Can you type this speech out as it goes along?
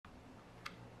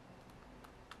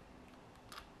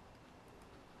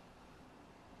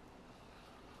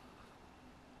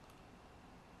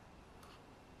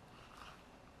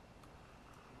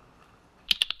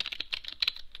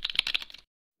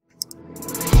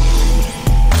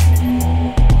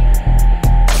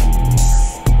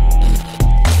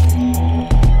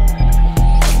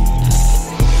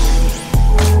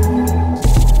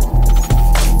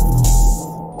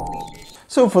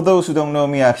So for those who don't know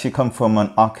me, I actually come from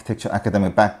an architecture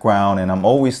academic background, and I'm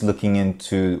always looking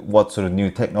into what sort of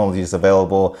new technology is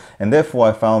available, and therefore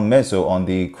I found Meazor on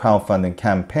the crowdfunding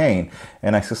campaign,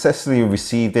 and I successfully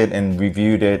received it and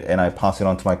reviewed it, and I passed it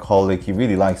on to my colleague. He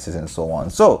really likes it and so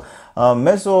on. So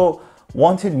Meazor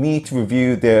wanted me to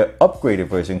review their upgraded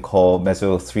version called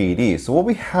Meazor 3D. So what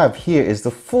we have here is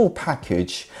the full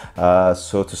package.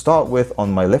 So to start with, on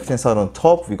my left hand side on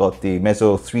top, we got the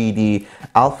Meazor 3D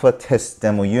Alpha Test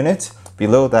Demo Unit.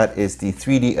 Below that is the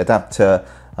 3D adapter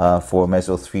for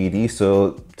Meazor 3D.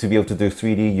 So to be able to do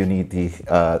 3D, you need the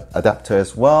adapter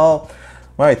as well.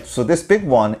 Right, so this big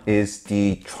one is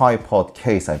the tripod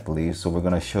case, I believe. So we're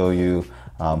going to show you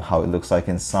how it looks like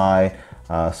inside.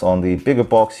 So on the bigger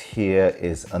box here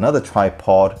is another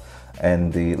tripod,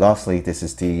 and lastly this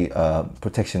is the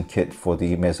protection kit for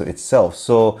the Meazor itself.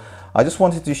 So I just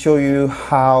wanted to show you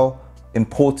how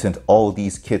important all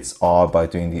these kits are by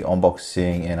doing the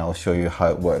unboxing, and I'll show you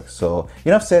how it works. So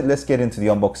enough said, let's get into the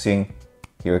unboxing.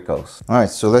 Here it goes. All right,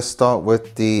 so let's start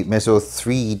with the Meazor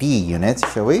 3D unit,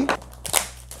 shall we?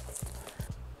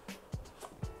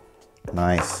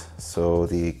 Nice, so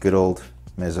the good old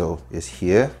Meazor is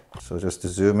here. So just to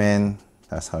zoom in,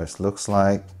 that's how it looks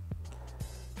like.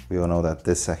 We all know that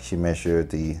this actually measures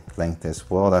the length as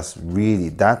well. That's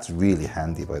really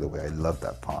handy, by the way. I love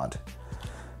that part.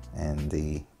 And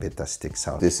the bit that sticks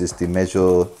out. This is the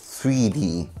Meazor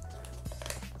 3D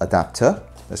adapter.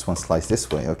 This one slides this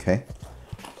way, okay.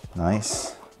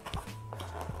 Nice.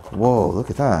 Whoa, look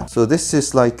at that. So this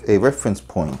is like a reference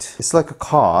point. It's like a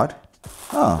card.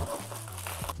 Oh,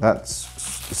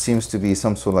 it seems to be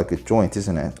some sort of like a joint,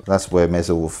 isn't it? That's where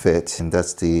Meazor will fit, and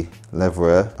that's the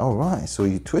lever. All right, so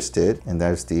you twist it, and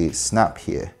there's the snap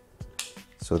here.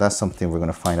 So that's something we're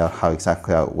gonna find out how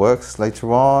it works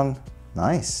later on.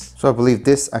 Nice. So I believe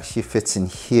this actually fits in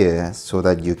here so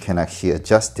that you can actually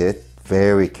adjust it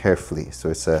very carefully. So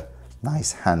it's a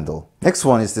nice handle. Next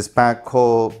one is this bag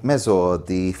called Meazor,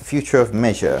 the future of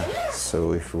measure.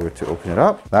 So if we were to open it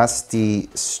up, that's the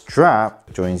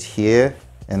strap, joins here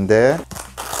and there.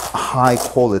 High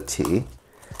quality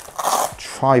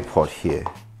tripod here.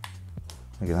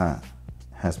 Look at that.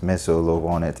 It has Meazor logo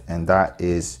on it, and that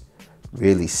is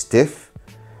really stiff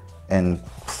and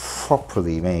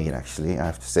properly made, actually, I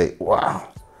have to say. Wow.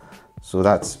 So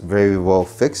that's very well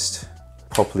fixed,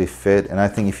 properly fit, and I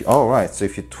think if you, all right, so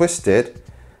if you twist it,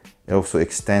 it also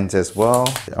extends as well.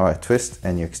 All right, twist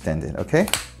and you extend it, okay?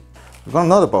 We've got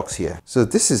another box here. So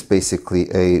this is basically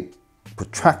a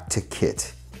protractor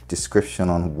kit. Description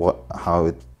on how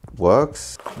it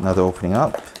works. Another opening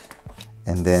up,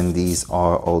 and then these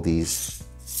are all these,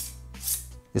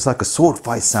 it's like a sword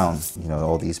fight sound, you know,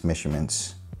 all these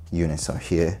measurements units are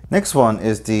here. Next one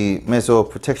is the Meazor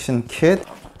protection kit.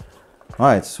 All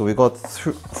right, so we got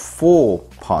 4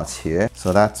 parts here.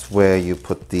 So that's where you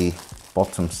put the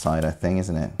bottom side, I think,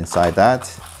 isn't it? Inside that,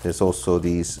 there's also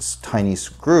these tiny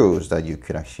screws that you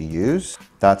could actually use.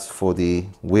 That's for the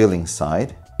wheeling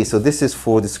side. So this is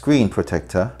for the screen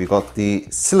protector. We got the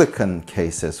silicone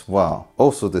case as well.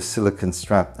 Also the silicone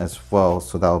strap as well,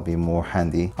 so that will be more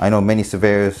handy. I know many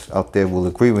surveyors out there will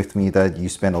agree with me that you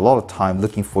spend a lot of time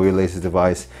looking for your laser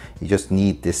device. You just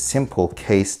need this simple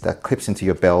case that clips into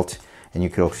your belt, and you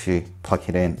can actually plug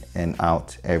it in and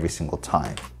out every single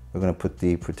time. We're going to put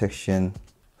the protection,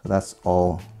 so that's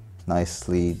all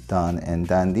nicely done and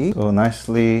dandy. So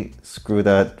nicely screw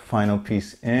that final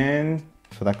piece in,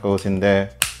 so that goes in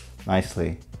there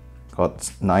nicely.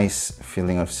 Got nice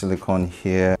feeling of silicone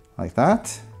here, like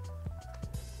that,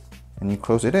 and you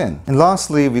close it in. And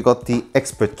lastly, we got the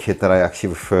expert kit that I actually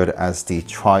referred as the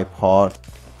tripod.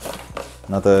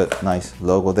 Another nice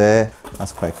logo there.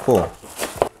 That's quite cool.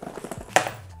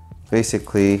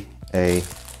 Basically a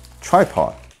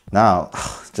tripod. Now,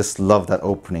 just love that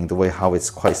opening, the way how it's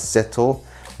quite settled.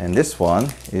 And this one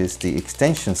is the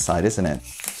extension side, isn't it?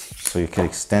 So you can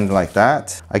extend like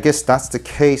that. I guess that's the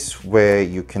case where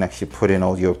you can actually put in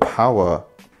all your power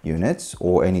units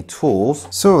or any tools.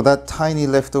 So that tiny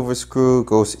leftover screw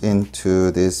goes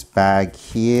into this bag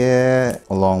here,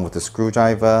 along with the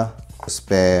screwdriver, a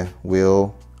spare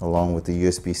wheel, along with the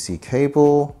USB-C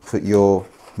cable. Put your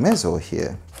Meazor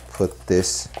here. Put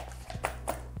this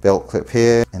belt clip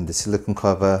here and the silicone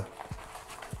cover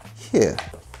here,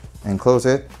 and close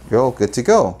it. You're all good to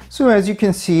go. So as you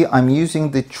can see, I'm using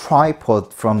the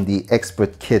tripod from the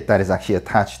expert kit that is actually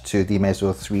attached to the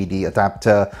Meazor 3D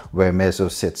adapter where Meazor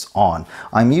sits on.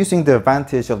 I'm using the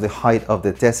advantage of the height of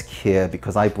the desk here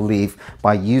because I believe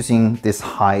by using this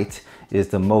height is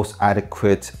the most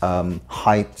adequate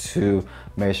height to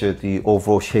measure the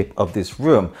overall shape of this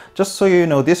room. Just so you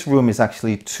know, this room is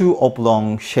actually 2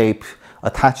 oblong shape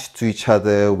attached to each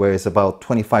other where it's about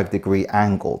 25-degree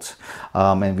angled.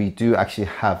 And we do actually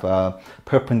have a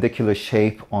perpendicular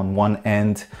shape on one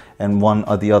end and one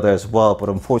on the other as well. But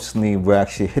unfortunately, we're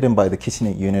actually hidden by the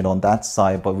kitchenette unit on that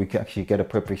side, but we can actually get a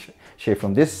perfect shape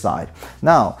from this side.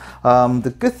 Now,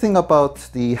 the good thing about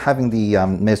having the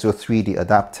Meazor 3D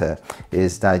adapter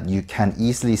is that you can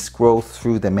easily scroll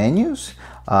through the menus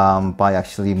by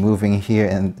actually moving here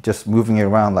and just moving it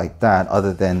around like that,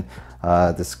 other than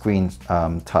the screen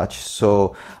touch.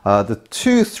 So the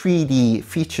two 3D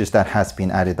features that has been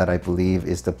added that I believe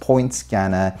is the point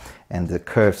scanner and the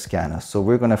curve scanner. So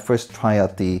we're going to first try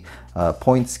out the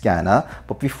point scanner,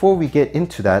 but before we get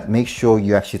into that, make sure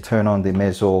you actually turn on the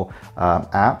Meazor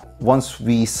app. Once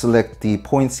we select the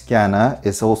point scanner,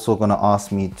 it's also going to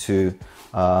ask me to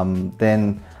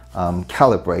then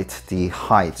calibrate the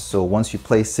height. So once you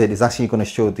place it, it's actually going to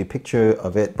show the picture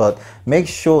of it, but make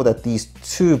sure that these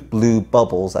two blue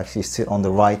bubbles actually sit on the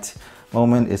right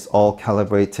moment. It's all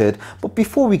calibrated. But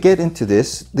before we get into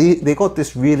this, they got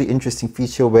this really interesting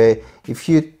feature where if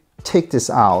you take this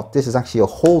out, this is actually a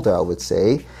holder, I would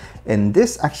say, and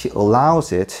this actually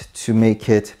allows it to make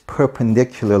it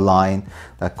perpendicular line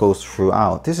that goes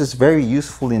throughout. This is very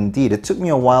useful indeed. It took me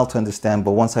a while to understand,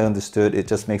 but once I understood, it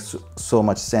just makes so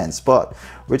much sense. But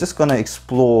we're just going to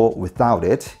explore without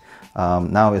it.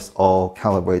 Now it's all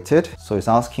calibrated. So it's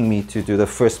asking me to do the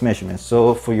first measurement.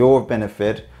 So for your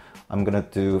benefit, I'm going to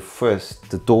do first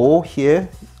the door here.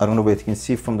 I don't know whether you can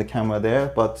see from the camera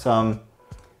there, but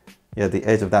yeah, the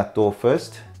edge of that door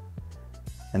first.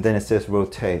 And then it says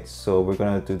rotate. So we're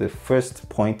going to do the first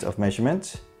point of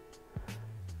measurement.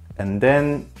 And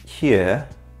then here,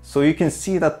 so you can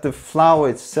see that the flower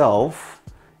itself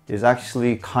is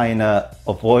actually kind of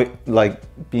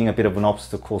being a bit of an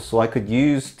obstacle. So I could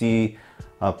use the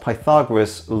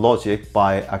Pythagoras logic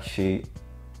by actually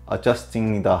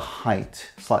adjusting the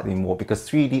height slightly more, because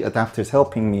 3D adapter is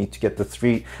helping me to get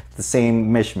the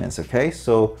same measurements. Okay,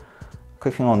 so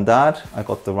clicking on that, I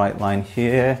got the right line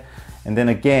here. And then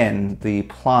again, the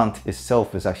plant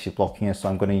itself is actually blocking it. So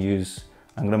I'm going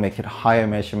to make it higher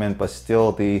measurement, but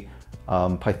still the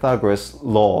Pythagoras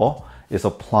law is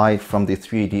applied from the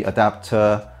 3D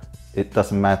adapter. It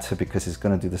doesn't matter because it's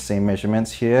going to do the same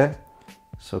measurements here.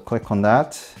 So click on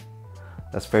that.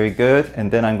 That's very good.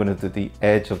 And then I'm going to do the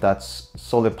edge of that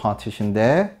solid partition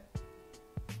there.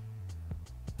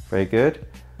 Very good.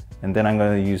 And then I'm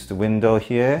going to use the window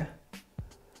here.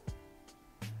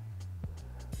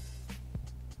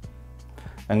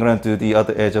 I'm going to do the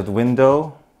other edge of the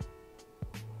window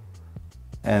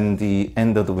and the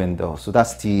end of the window. So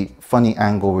that's the funny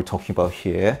angle we're talking about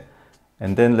here.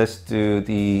 And then let's do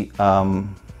the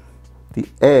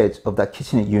edge of that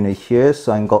kitchenette unit here.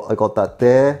 So I got that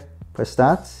there. Press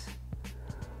that.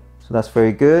 So that's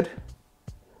very good.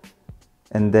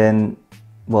 And then,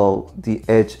 well, the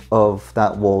edge of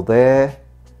that wall there.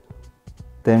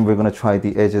 Then we're going to try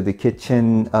the edge of the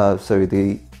kitchen.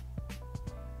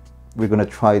 We're going to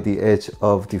try the edge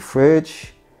of the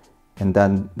fridge, and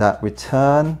then that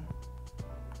return.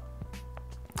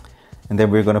 And then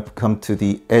we're going to come to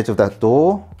the edge of that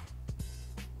door.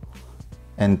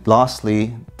 And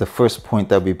lastly, the first point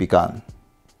that we began.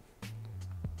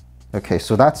 Okay,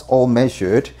 so that's all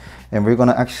measured, and we're going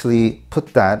to actually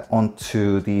put that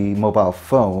onto the mobile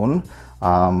phone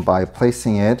by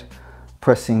placing it,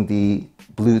 pressing the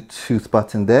Bluetooth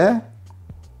button there.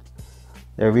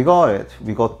 There we got it.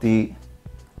 We got the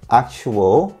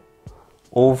actual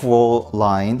overall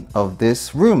line of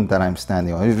this room that I'm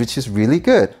standing on, which is really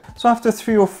good. So after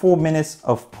 3 or 4 minutes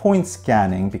of point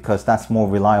scanning, because that's more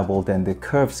reliable than the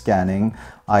curve scanning,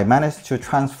 I managed to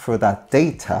transfer that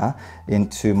data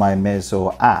into my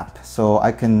Meazor app. So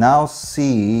I can now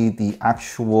see the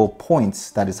actual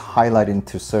points that is highlighted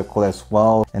into circle as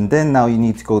well. And then now you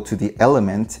need to go to the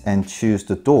element and choose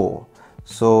the door.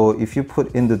 So if you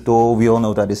put in the door, we all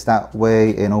know that it's that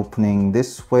way and opening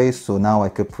this way. So now I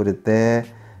could put it there.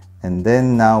 And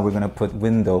then now we're going to put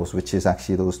windows, which is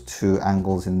actually those two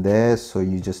angles in there. So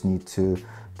you just need to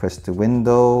press the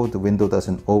window. The window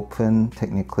doesn't open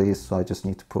technically, so I just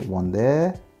need to put one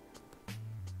there.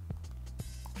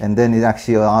 And then it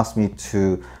actually asked me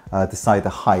to decide the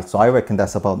height. So I reckon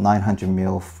that's about 900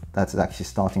 mil. That's actually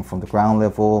starting from the ground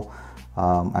level.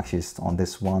 Actually, it's on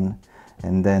this one.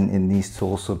 And then it needs to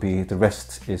also be, the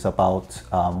rest is about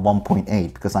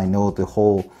 1.8, because I know the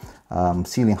whole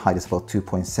ceiling height is about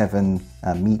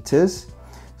 2.7 meters.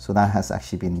 So that has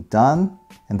actually been done.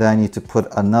 And then I need to put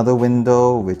another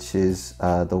window, which is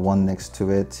the one next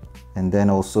to it. And then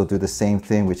also do the same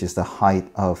thing, which is the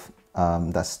height of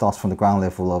that starts from the ground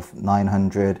level of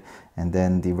 900 and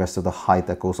then the rest of the height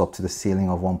that goes up to the ceiling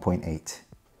of 1.8.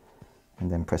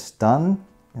 And then press done,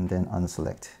 and then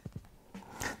unselect.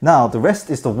 Now the rest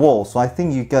is the wall, so I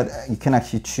think you can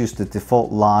actually choose the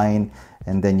default line,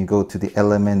 and then you go to the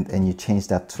element and you change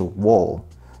that to wall.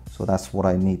 So that's what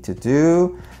I need to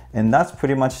do, and that's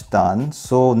pretty much done.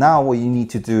 So now what you need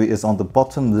to do is on the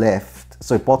bottom left,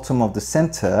 so bottom of the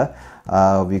center,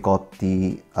 we got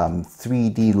the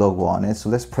 3D logo on it. So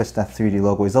let's press that 3D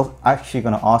logo. It's actually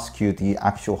going to ask you the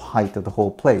actual height of the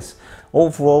whole place.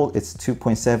 Overall, it's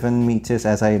 2.7 meters,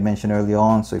 as I mentioned earlier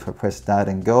on. So if I press that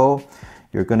and go,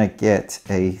 you're going to get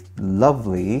a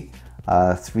lovely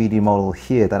 3D model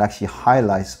here that actually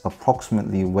highlights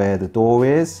approximately where the door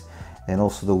is, and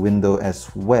also the window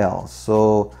as well.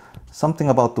 So something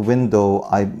about the window,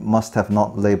 I must have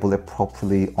not labeled it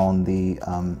properly on the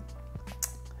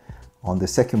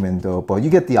second window, but you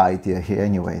get the idea here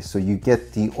anyway. So you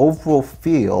get the overall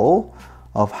feel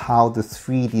of how the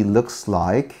 3D looks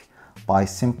like by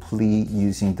simply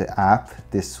using the app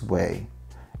this way.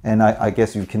 And I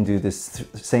guess you can do this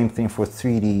same thing for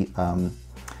 3D,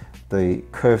 the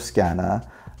curve scanner,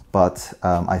 but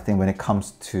I think when it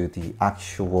comes to the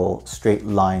actual straight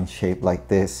line shape like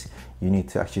this, you need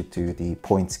to actually do the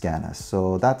point scanner.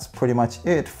 So that's pretty much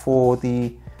it for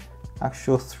the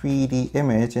actual 3D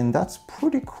image, and that's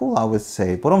pretty cool, I would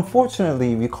say. But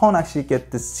unfortunately, we can't actually get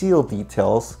the seal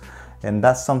details, and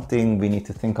that's something we need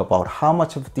to think about. How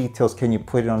much of details can you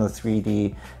put on the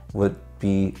 3D would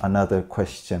be another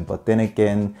question. But then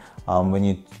again, when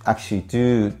you actually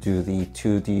do the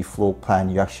 2D floor plan,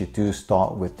 you actually do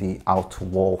start with the outer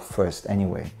wall first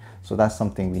anyway. So that's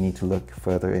something we need to look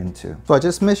further into. So I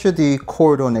just measured the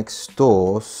corridor next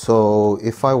door. So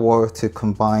if I were to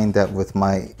combine that with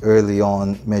my early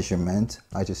on measurement,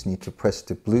 I just need to press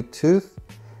the Bluetooth,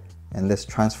 and let's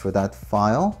transfer that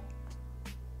file.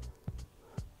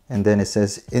 And then it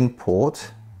says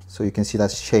import. So you can see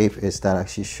that shape is that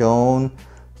actually shown.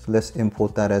 So let's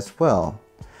import that as well.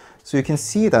 So you can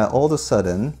see that all of a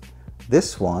sudden,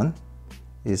 this one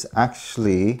is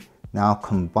actually now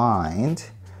combined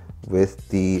with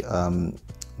the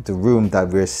room that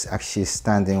we're actually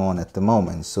standing on at the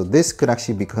moment. So this could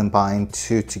actually be combined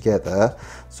two together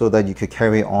so that you could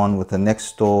carry on with the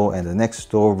next door and the next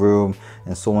door room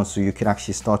and so on. So you can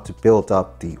actually start to build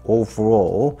up the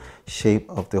overall shape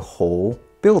of the whole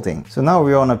building. So now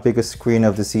we're on a bigger screen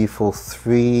of the Z Fold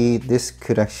 3. This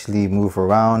could actually move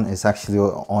around. It's actually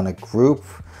on a group.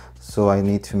 So I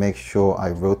need to make sure I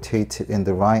rotate it in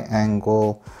the right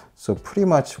angle. So pretty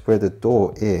much where the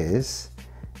door is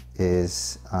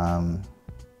this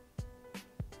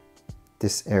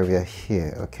area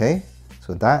here, okay?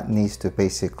 So that needs to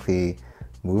basically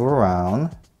move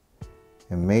around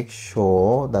and make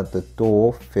sure that the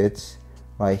door fits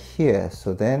right here.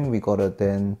 So then we gotta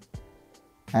then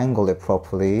angle it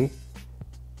properly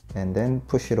and then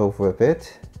push it over a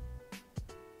bit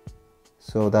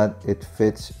so that it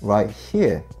fits right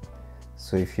here.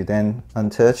 So if you then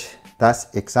untouch, that's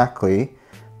exactly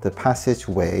the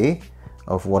passageway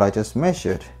of what I just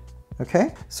measured.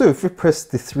 Okay, so if we press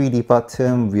the 3D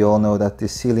button, we all know that the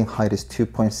ceiling height is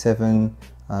 2.7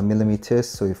 millimeters.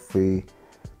 So if we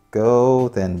go,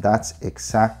 then that's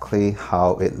exactly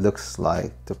how it looks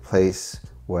like, the place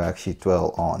where I actually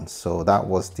dwell on. So that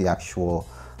was the actual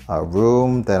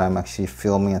room that I'm actually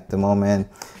filming at the moment,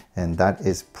 and that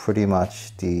is pretty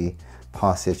much the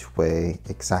passageway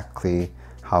exactly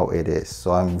how it is.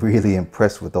 So I'm really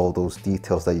impressed with all those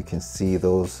details that you can see,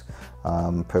 those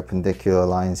perpendicular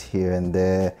lines here and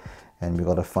there, and we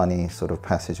got a funny sort of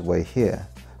passageway here.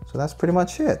 So that's pretty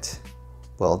much it.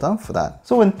 Well done for that.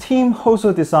 So when Team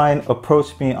Hozo Design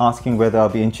approached me asking whether I'll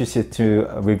be interested to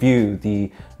review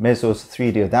the Meazor's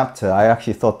 3D adapter, I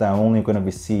actually thought that I'm only going to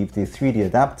receive the 3D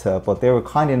adapter, but they were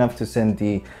kind enough to send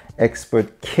the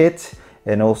expert kit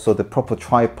and also the proper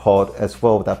tripod as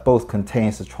well, that both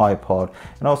contains the tripod.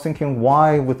 And I was thinking,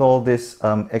 why with all this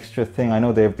extra thing? I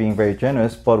know they're being very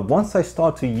generous, but once I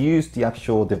start to use the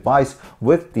actual device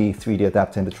with the 3D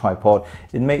adapter and the tripod,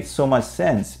 it made so much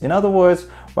sense. In other words,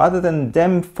 rather than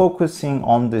them focusing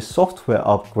on the software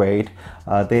upgrade,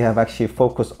 they have actually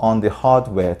focused on the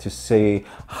hardware to see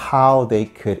how they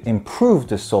could improve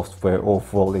the software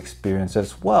overall experience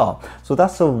as well. So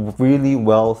that's a really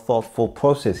well thoughtful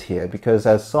process here, because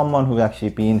as someone who actually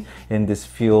been in this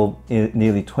field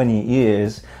nearly 20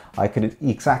 years, I could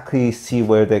exactly see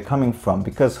where they're coming from,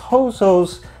 because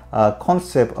Hozo's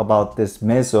concept about this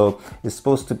Meazor is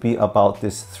supposed to be about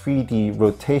this 3D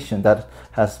rotation that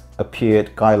has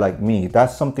appeared guy like me.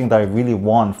 That's something that I really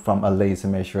want from a laser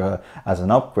measurer as an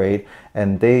upgrade,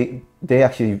 and they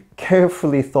actually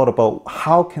carefully thought about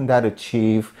how can that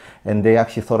achieve, and they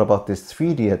actually thought about this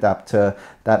 3D adapter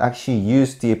that actually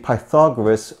used the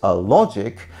Pythagoras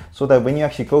logic, so that when you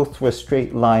actually go through a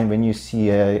straight line, when you see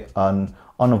an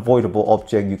unavoidable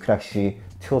object, you could actually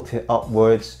tilt it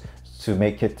upwards to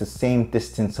make it the same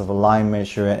distance of a line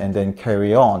measure and then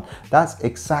carry on. That's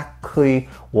exactly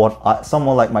what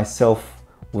someone like myself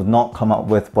would not come up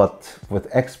with, but with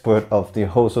expert of the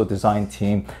Hozo design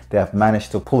team, they have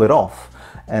managed to pull it off.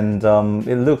 And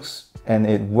it looks and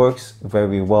it works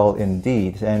very well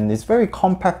indeed. And it's very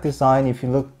compact design if you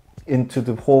look into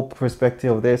the whole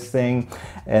perspective of this thing,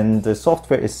 and the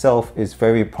software itself is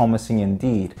very promising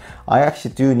indeed. I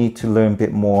actually do need to learn a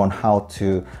bit more on how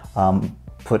to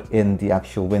put in the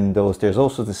actual windows. There's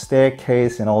also the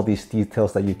staircase and all these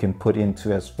details that you can put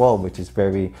into as well, which is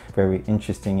very, very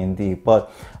interesting indeed.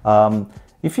 But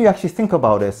if you actually think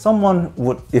about it,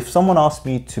 if someone asked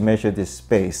me to measure this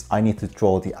space, I need to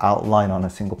draw the outline on a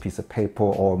single piece of paper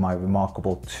or my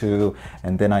Remarkable 2,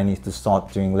 and then I need to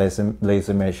start doing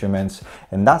laser measurements,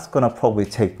 and that's gonna probably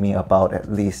take me about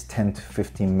at least 10 to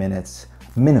 15 minutes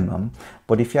minimum.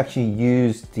 But if you actually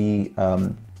use the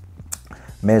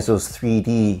Meazor's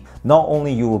 3D, not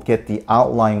only you will get the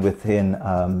outline within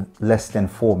less than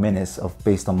 4 minutes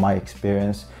based on my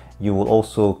experience, you will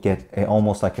also get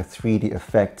almost like a 3D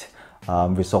effect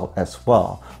result as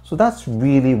well. So that's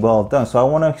really well done. So I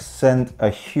want to send a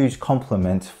huge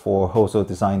compliment for Hozo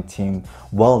design team.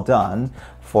 Well done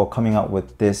for coming up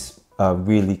with this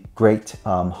really great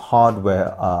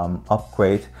hardware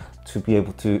upgrade to be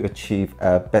able to achieve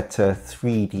a better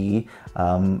 3D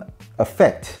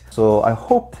effect. So I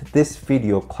hope this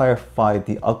video clarified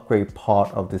the upgrade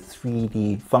part of the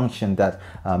 3D function that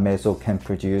Meazor can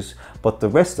produce, but the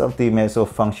rest of the Meazor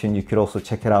function you could also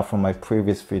check it out from my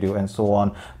previous video and so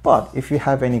on. But if you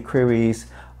have any queries,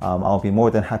 I'll be more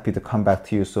than happy to come back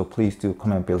to you, so please do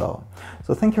comment below.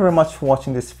 So thank you very much for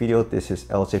watching this video. This is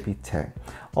LJP Tech.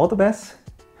 All the best.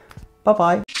 Bye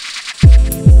bye.